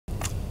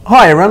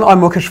Hi everyone,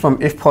 I'm Mukesh from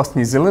Eftpos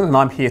New Zealand and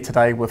I'm here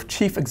today with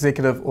Chief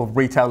Executive of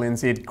Retail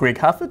NZ, Greg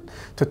Harford,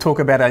 to talk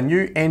about our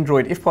new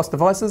Android EFTPOS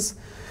devices.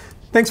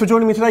 Thanks for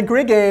joining me today,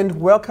 Greg, and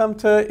welcome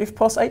to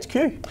Eftpos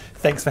HQ.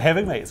 Thanks for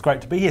having me. It's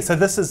great to be here. So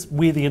this is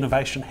where the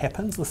innovation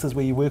happens. This is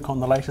where you work on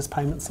the latest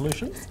payment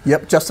solutions.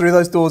 Yep, just through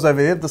those doors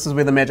over there, this is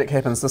where the magic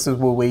happens. This is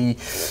where we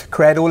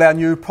create all our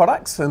new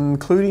products,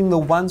 including the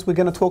ones we're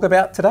going to talk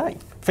about today.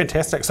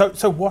 Fantastic.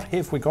 So what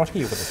have we got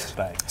here with us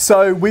today?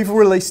 So we've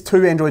released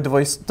two Android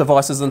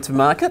devices into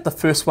market. The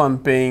first one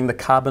being the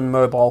Carbon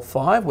Mobile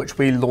 5, which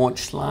we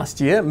launched last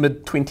year,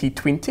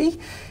 mid-2020.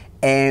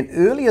 And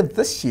earlier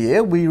this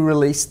year, we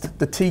released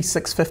the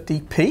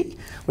T650P,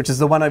 which is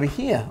the one over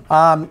here.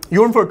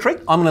 You're in for a treat.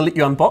 I'm going to let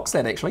you unbox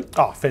that, actually.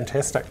 Oh,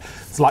 fantastic.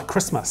 It's like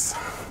Christmas.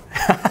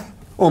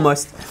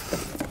 Almost.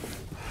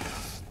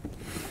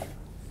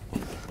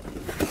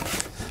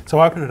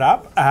 So open it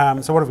up.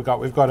 So what have we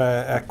got? We've got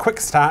a quick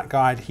start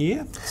guide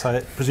here. So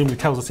that presumably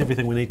tells us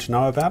everything we need to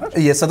know about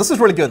it. Yeah, so this is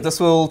really good. This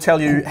will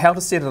tell you how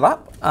to set it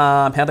up,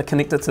 how to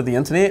connect it to the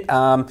internet,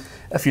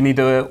 if you need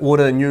to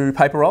order new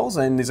paper rolls,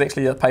 and there's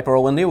actually a paper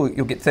roll in there,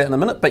 you'll get to that in a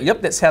minute. But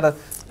yep, that's how to,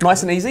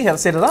 nice and easy, how to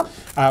set it up.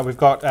 We've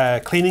got a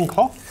cleaning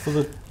cloth for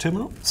the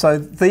terminal. So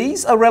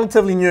these are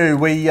relatively new.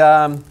 We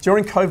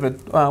during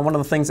COVID, one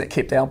of the things that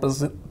kept our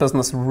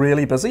business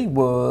really busy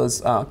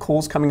was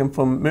calls coming in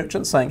from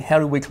merchants saying, how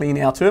do we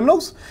clean our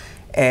terminals?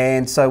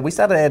 And so we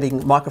started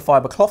adding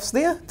microfiber cloths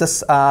there.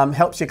 This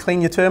helps you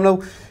clean your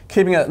terminal,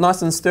 keeping it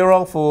nice and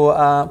sterile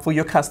for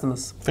your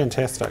customers.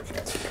 Fantastic.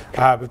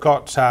 We've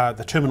got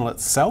the terminal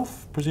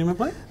itself,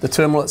 presumably. The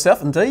terminal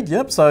itself, indeed,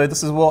 yep. So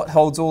this is what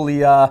holds all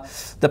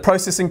the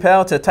processing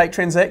power to take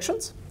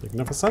transactions.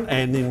 Magnificent.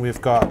 And then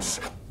we've got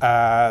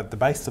the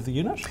base of the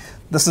unit.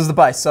 This is the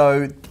base.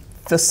 So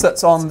this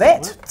sits on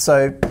that.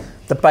 So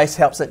the base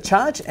helps it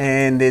charge,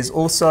 and there's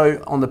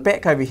also on the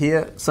back over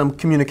here some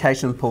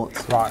communication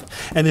ports. Right,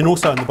 and then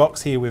also in the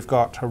box here we've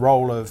got a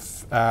roll of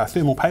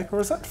thermal paper,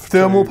 is it?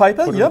 Thermal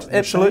paper, yep,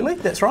 absolutely,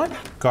 that's right.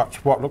 Got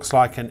what looks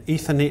like an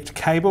Ethernet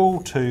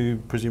cable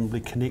to presumably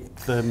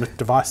connect the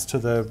device to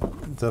the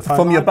phone From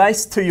line. your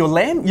base to your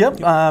LAN, yep,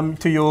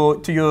 to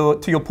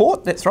your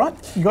port, that's right,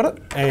 you got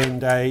it.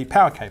 And a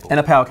power cable. And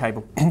a power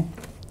cable. I'll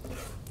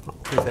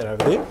leave that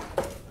over there.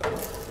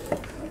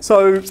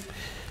 So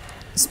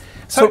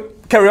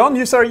carry on.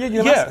 You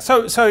yeah.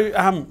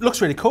 So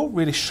looks really cool,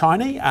 really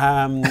shiny.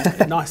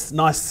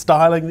 nice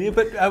styling there.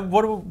 But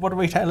what do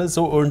retailers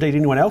or indeed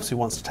anyone else who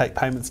wants to take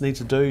payments need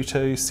to do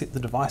to set the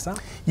device up?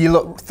 You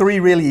look,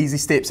 three really easy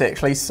steps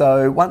actually.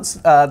 So once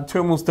the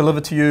terminal's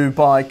delivered to you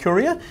by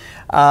courier,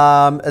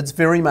 it's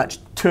very much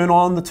turn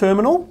on the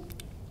terminal,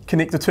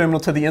 connect the terminal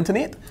to the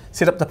internet,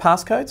 set up the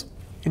passcodes,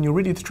 and you're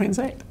ready to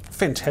transact.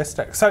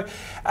 Fantastic. So,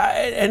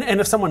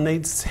 and if someone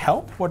needs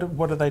help,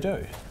 what do they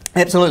do?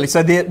 Absolutely.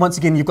 So there, once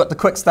again, you've got the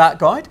quick start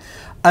guide.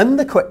 In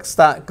the quick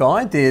start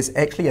guide, there's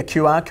actually a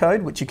QR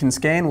code which you can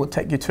scan. Will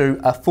take you to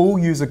a full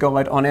user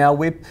guide on our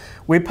web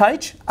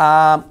page.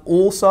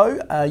 Also,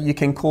 you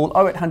can call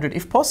 0800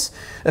 EFTPOS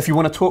if you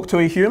want to talk to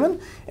a human,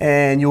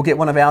 and you'll get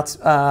one of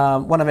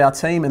our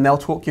team, and they'll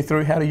talk you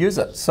through how to use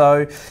it.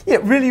 So yeah,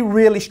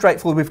 really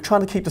straightforward. We're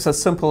trying to keep this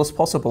as simple as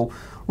possible.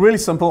 Really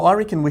simple. I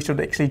reckon we should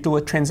actually do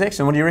a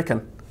transaction. What do you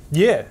reckon?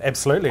 Yeah,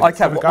 absolutely.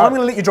 Okay, well, I'm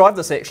going to let you drive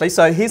this actually.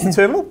 So here's the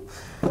terminal.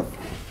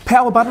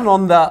 Power button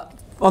on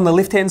the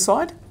left-hand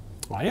side.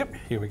 Oh, yep,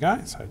 here we go.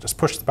 So just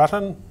push the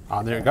button.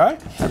 Oh, there we go.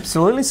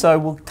 Absolutely. So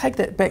we'll take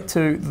that back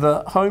to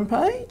the home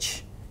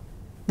page.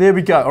 There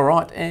we go. All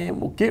right,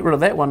 and we'll get rid of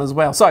that one as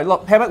well. So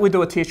look, how about we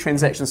do a test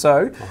transaction?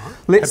 So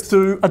let's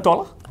do $1.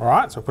 All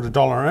right, so put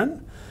 $1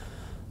 in.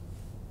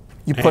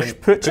 You push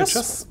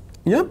purchase.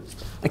 Yep.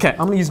 Okay, I'm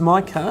going to use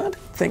my card.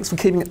 Thanks for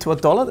keeping it to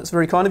 $1. That's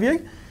very kind of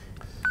you.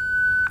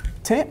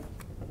 Tap.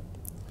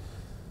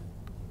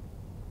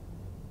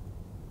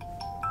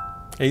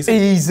 Easy?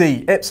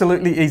 Easy,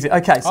 absolutely easy.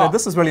 Okay, so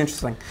this is really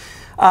interesting.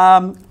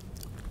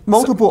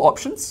 Multiple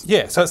options.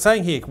 Yeah, so it's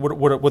saying here,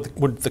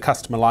 would the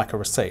customer like a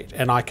receipt?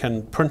 And I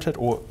can print it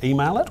or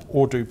email it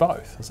or do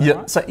both, is that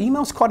right? So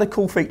email's quite a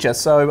cool feature.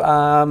 So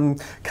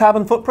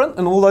carbon footprint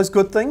and all those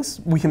good things,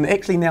 we can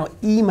actually now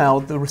email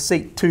the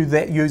receipt to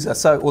that user,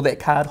 or that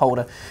card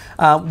holder.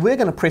 We're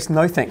going to press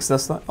no thanks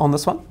on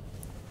this one.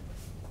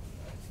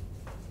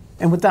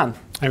 And we're done.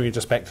 And we're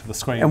just back to the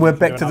screen. And we're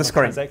back to the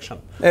screen. Transaction.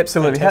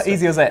 Absolutely. Fantastic. How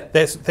easy is that?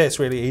 That's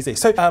really easy.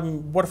 So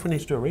what if we need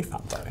to do a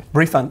refund though?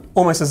 Refund,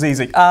 almost as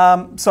easy.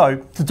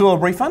 So to do a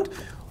refund,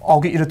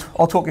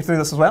 I'll talk you through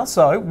this as well.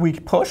 So we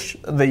push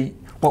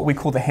what we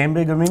call the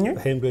hamburger menu.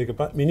 The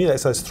hamburger menu,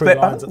 that's those three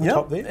lines at the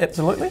top there.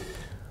 Absolutely.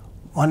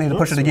 I need to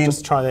push it again. We'll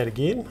just try that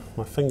again.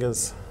 My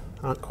fingers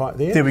aren't quite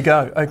there. There we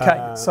go.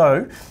 Okay,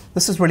 so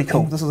this is really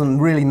cool. This is a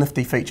really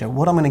nifty feature.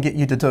 What I'm going to get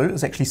you to do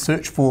is actually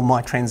search for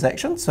my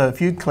transaction. So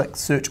if you click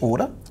search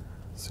order.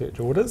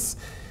 Search orders.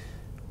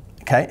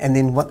 Okay, and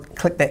then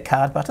click that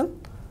card button.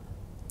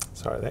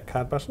 Sorry, that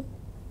card button.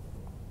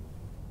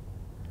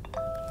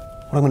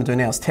 What I'm going to do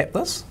now is tap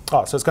this.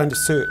 Oh, so it's going to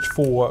search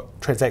for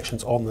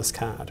transactions on this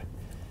card.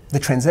 The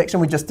transaction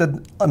we just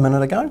did a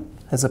minute ago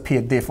has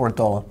appeared there for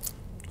 $1.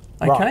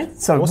 Okay,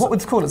 Right. so Awesome. what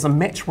we'd call it is a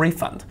match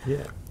refund.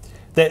 Yeah.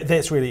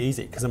 That's really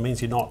easy because it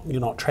means you're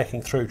not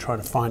tracking through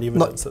trying to find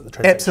evidence that the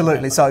transaction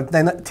Absolutely. happened. So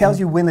then it tells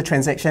you when the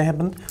transaction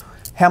happened,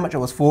 how much it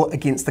was for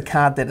against the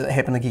card that it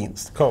happened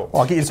against. Cool.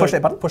 I'll get you to push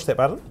that button. Push that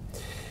button.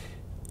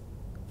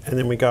 And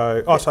then we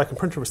go, oh, so I can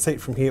print a receipt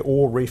from here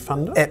or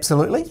refund it?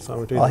 Absolutely. So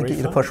we'll do I'll the get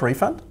you to refund. push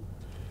refund.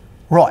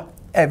 Right,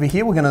 over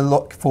here we're going to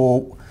look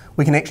for,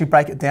 we can actually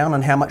break it down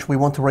on how much we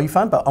want to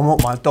refund, but I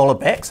want my dollar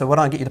back, so why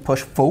don't I get you to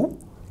push full?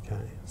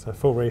 Okay, so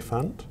full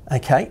refund.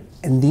 Okay,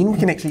 and then we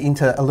can actually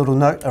enter a little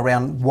note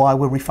around why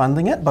we're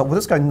refunding it, but we'll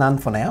just go none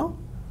for now.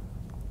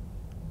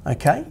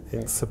 Okay,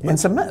 And submit. and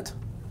submit.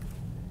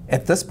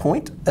 At this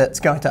point, it's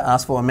going to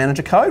ask for a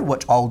manager code,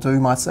 which I'll do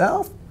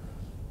myself.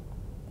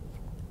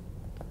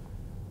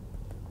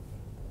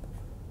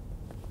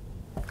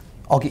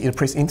 I'll get you to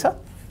press enter.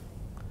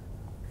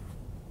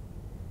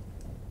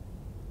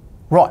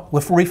 Right,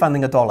 we're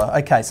refunding $1.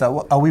 Okay,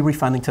 so are we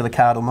refunding to the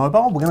card or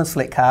mobile? We're going to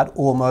select card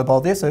or mobile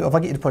there. So if I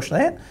get you to push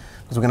that,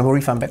 because we're going to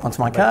refund back onto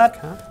my card.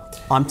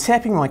 I'm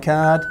tapping my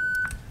card.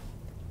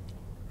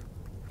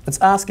 It's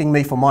asking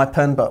me for my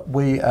PIN, but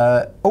we,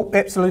 oh,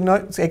 absolutely no,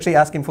 it's actually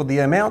asking for the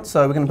amount.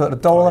 So we're going to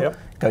put $1, Oh, yep.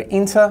 go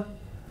enter.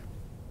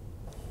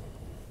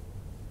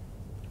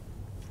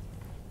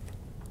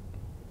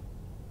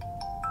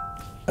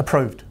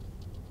 Approved.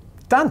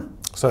 Done.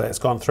 So that's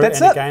gone through. That's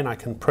and it. again, I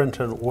can print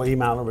it or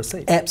email a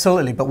receipt.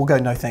 Absolutely, but we'll go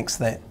no thanks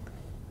to that.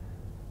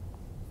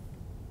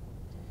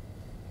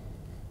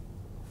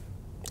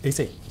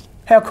 Easy.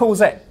 How cool is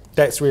that?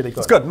 That's really good.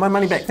 It's good. My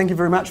money back. Thank you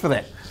very much for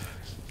that.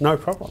 No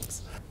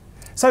problems.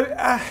 So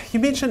you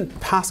mentioned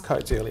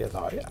passcodes earlier,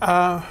 though.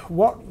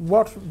 What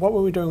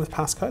were we doing with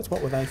passcodes?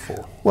 What were they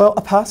for? Well,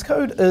 a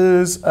passcode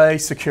is a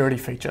security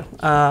feature.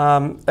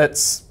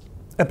 It's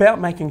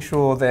about making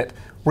sure that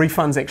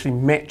refunds actually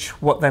match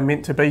what they're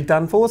meant to be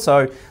done for.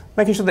 So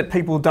making sure that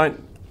people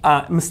don't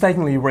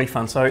mistakenly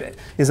refund. So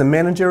there's a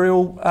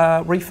managerial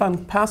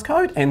refund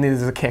passcode and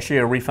there's a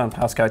cashier refund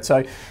passcode.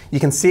 So you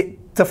can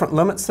set different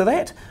limits to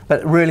that,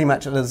 but really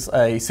much it is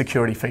a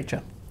security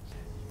feature.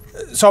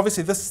 So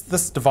obviously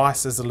this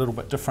device is a little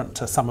bit different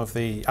to some of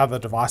the other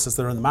devices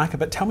that are in the market,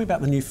 but tell me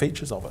about the new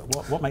features of it.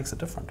 What makes it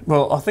different?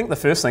 Well, I think the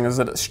first thing is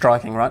that it's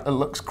striking, right? It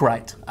looks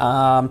great.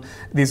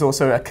 There's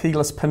also a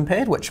keyless PIN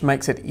pad, which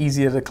makes it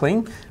easier to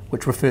clean,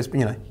 which refers,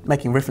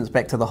 making reference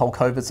back to the whole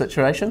COVID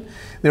situation.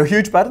 There are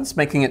huge buttons,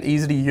 making it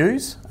easy to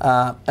use.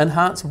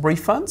 Enhanced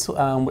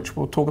refunds, which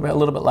we'll talk about a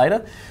little bit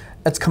later.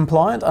 It's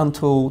compliant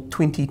until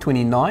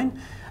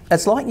 2029.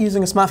 It's like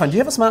using a smartphone. Do you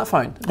have a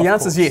smartphone? The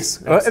answer is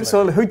yes.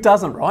 Absolutely. Who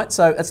doesn't, right?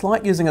 So it's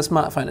like using a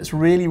smartphone. It's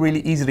really, really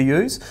easy to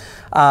use.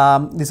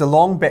 There's a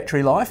long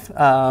battery life.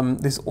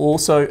 There's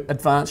also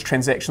advanced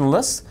transaction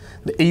lists,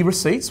 the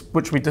e-receipts,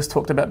 which we just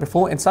talked about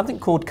before, and something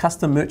called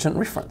custom merchant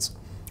reference.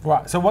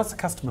 Right, so what's the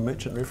customer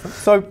merchant reference?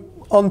 So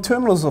on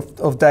terminals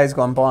of days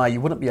gone by,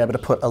 you wouldn't be able to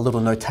put a little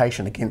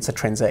notation against a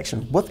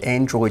transaction. With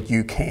Android,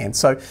 you can.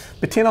 So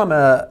pretend I'm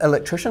an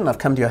electrician, I've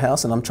come to your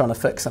house and I'm trying to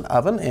fix an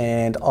oven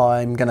and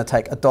I'm going to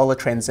take $1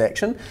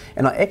 transaction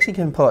and I actually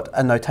can put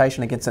a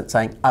notation against it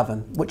saying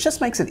oven, which just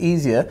makes it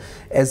easier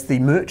as the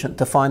merchant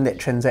to find that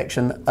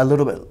transaction a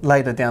little bit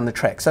later down the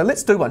track. So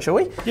let's do one, shall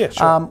we? Yeah,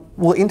 sure.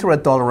 We'll enter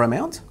 $1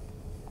 amount,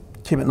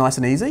 keep it nice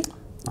and easy.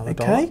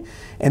 Okay,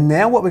 and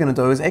now what we're going to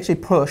do is actually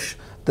push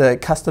the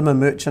customer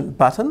merchant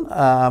button.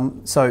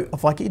 So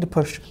if I get you to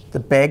push the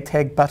bag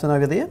tag button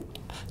over there.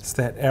 It's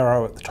that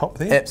arrow at the top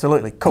there.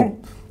 Absolutely,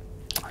 cool.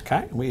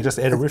 Okay, we just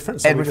add a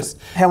reference. Add reference.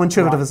 How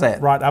intuitive is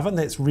that? Right oven,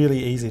 that's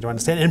really easy to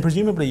understand. And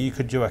presumably you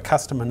could do a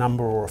customer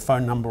number or a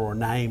phone number or a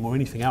name or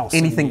anything else.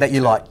 Anything that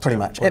you like, pretty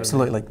much,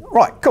 absolutely.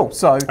 Right, cool,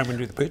 so I'm going to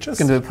do the purchase.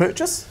 Going to do the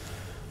purchase.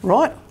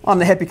 Right, I'm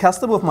the happy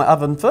customer with my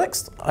oven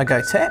fixed. I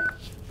go tap.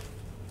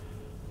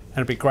 And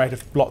it'd be great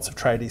if lots of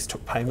tradies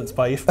took payments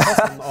by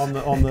Eftpos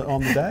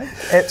on the day.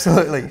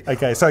 Absolutely.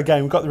 Okay, so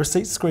again, we've got the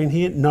receipt screen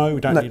here. No,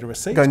 we don't need a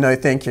receipt. Go no,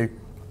 thank you.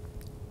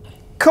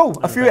 Cool,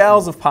 a few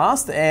hours have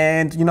passed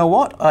and you know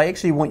what? I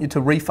actually want you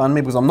to refund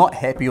me because I'm not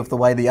happy with the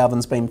way the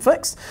oven's been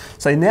fixed.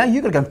 So now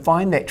you've got to go and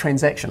find that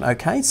transaction,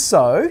 okay?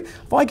 So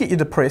if I get you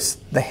to press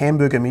the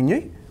hamburger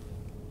menu,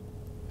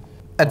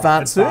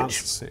 advanced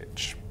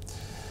search.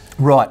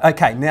 Right,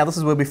 okay, now this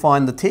is where we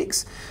find the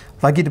text.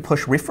 If I get to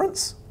push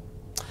reference.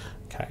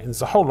 Okay, and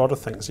there's a whole lot of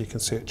things you can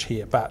search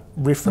here, but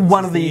reference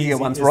one of the easier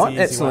ones, right?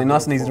 Absolutely,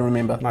 nice and easy to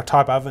remember. And I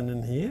type oven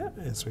in here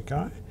as we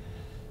go.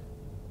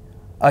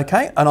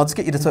 Okay, and I'll just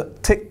get you to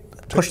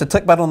push the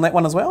tick button on that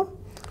one as well.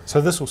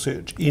 So this will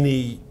search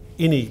any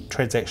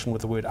transaction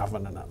with the word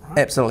oven in it, right?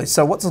 Absolutely.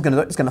 So what it's going to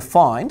do, it's going to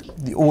find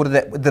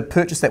the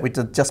purchase that we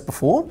did just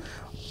before.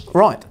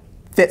 Right,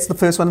 that's the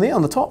first one there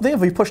on the top there.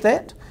 If you push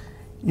that,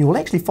 you will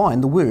actually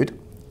find the word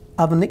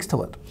oven next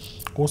to it.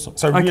 Awesome.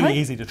 So really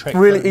easy to track.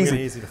 Really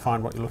easy to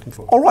find what you're looking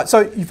for. All right.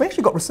 So you've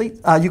actually got receipt.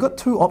 You've got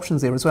two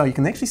options there as well. You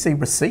can actually see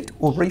receipt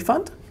or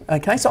refund.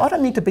 Okay. So I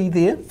don't need to be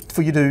there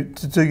for you to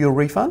do your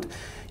refund.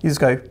 You just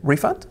go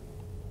refund.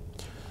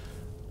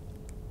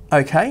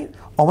 Okay.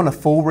 I want a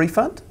full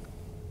refund.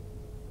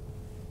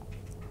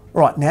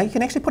 Right, now you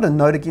can actually put a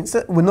note against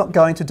it. We're not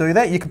going to do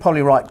that. You could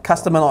probably write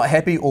customer not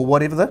happy or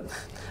whatever,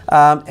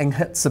 and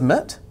hit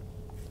submit.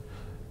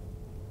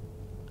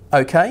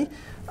 Okay,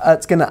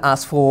 it's going to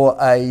ask for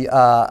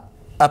a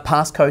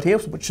passcode here,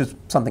 which is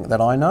something that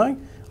I know.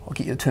 I'll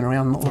get you to turn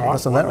around and look at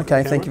this and that.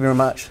 Okay, thank you very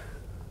much.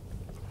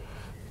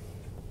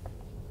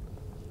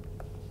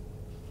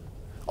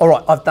 All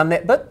right, I've done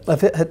that bit.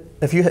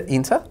 If you hit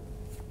enter.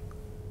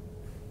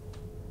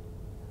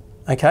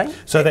 Okay.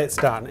 So that's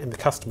done, and the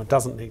customer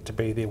doesn't need to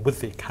be there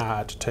with their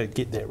card to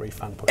get that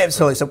refund pushed.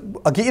 Absolutely.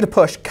 So I'll get you to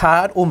push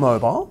card or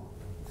mobile.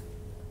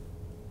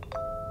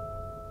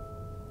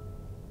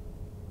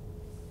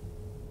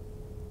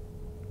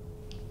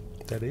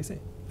 That easy.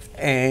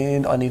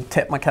 And I need to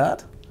tap my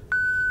card.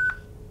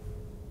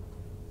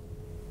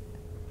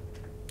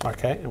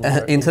 Okay. And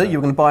enter.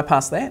 You're going to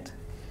bypass that.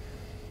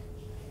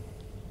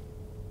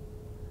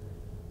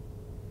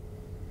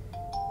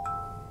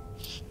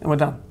 And we're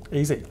done.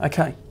 Easy.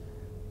 Okay.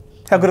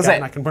 How good is that?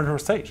 And I can print a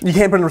receipt. You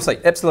can print a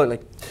receipt, absolutely.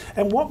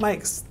 And what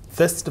makes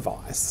this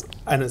device,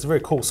 and it's a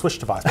very cool Swish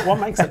device, but what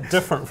makes it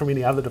different from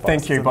any other device?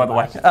 Thank you, by the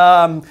way.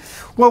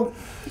 Well,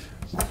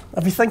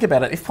 if you think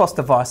about it, Eftpos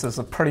devices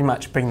have pretty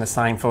much been the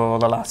same for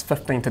the last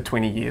 15 to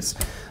 20 years.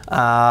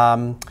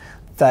 Yes,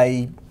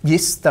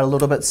 they're a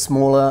little bit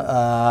smaller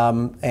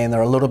and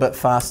they're a little bit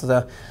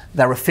faster.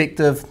 They're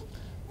effective,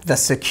 they're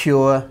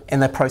secure,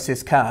 and they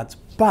process cards.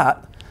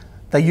 But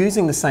they're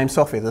using the same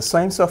software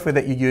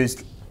that you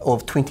used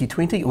of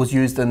 2020, it was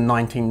used in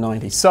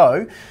 1990.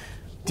 So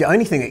the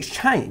only thing that's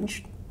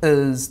changed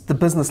is the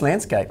business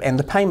landscape and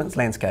the payments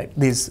landscape.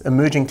 There's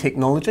emerging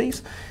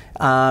technologies,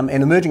 and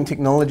emerging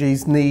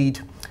technologies need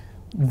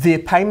their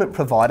payment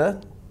provider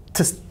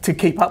to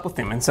keep up with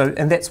them.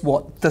 And that's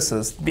what this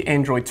is, the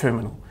Android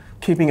terminal,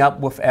 keeping up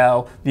with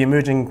the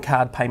emerging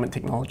card payment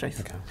technologies.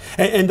 Okay.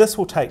 And this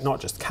will take not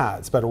just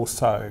cards, but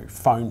also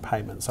phone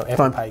payments, so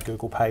Apple Pay,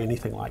 Google Pay,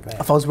 anything like that.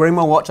 If I was wearing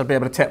my watch, I'd be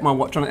able to tap my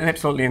watch on it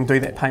and do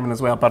that payment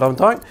as well, but I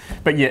don't.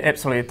 But yeah,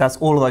 absolutely, it does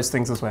all of those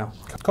things as well.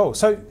 Cool.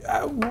 So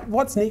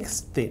what's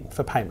next then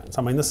for payments?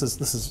 I mean, this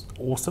is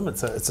awesome.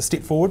 It's a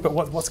step forward, but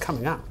what's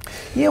coming up?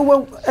 Yeah,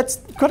 well, it's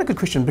quite a good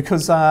question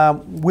because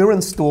we're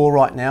in store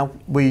right now.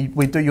 We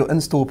do your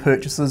in-store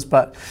purchases,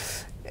 but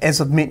as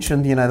I've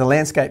mentioned, the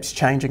landscape's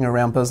changing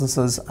around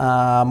businesses.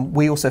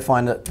 We also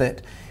find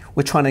that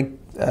we're trying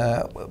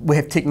to, we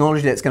have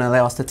technology that's going to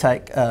allow us to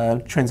take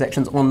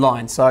transactions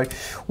online. So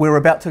we're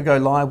about to go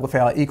live with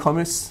our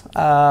e-commerce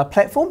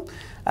platform,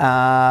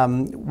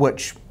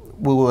 which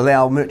will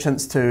allow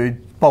merchants to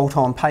bolt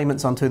on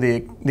payments onto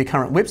their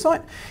current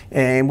website.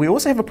 And we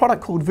also have a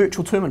product called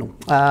Virtual Terminal.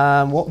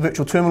 What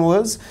Virtual Terminal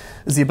is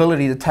the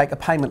ability to take a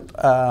payment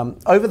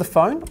over the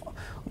phone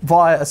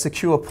via a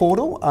secure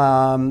portal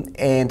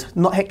and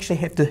not actually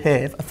have to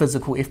have a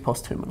physical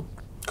Eftpos terminal.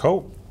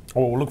 Cool.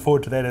 Well, we'll look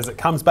forward to that as it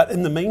comes. But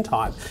in the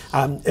meantime,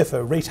 if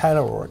a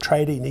retailer or a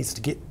tradie needs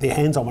to get their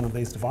hands on one of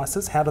these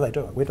devices, how do they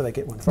do it? Where do they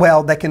get one from?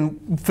 Well,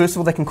 first of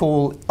all, they can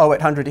call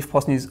 0800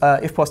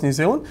 Eftpos New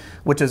Zealand,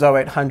 which is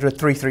 0800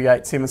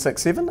 338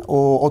 767,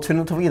 or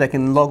alternatively, they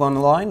can log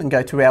online and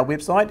go to our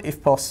website,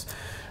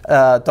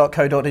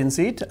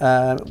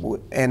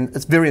 eftpos.co.nz, and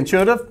it's very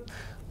intuitive.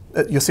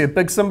 You'll see a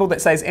big symbol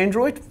that says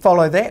Android,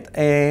 follow that,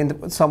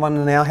 and someone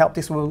in our help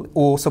desk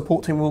or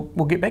support team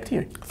will get back to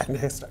you.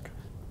 Fantastic.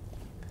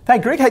 Hey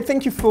Greg,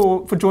 thank you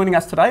for joining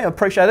us today. I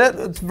appreciate it.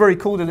 It's very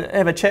cool to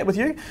have a chat with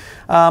you.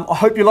 I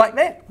hope you like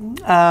that.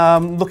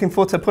 Looking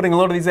forward to putting a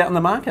lot of these out in the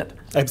market.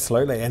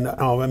 Absolutely, and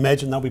I'll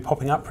imagine they'll be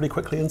popping up pretty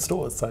quickly in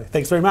stores. So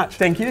thanks very much.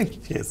 Thank you.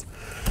 Cheers.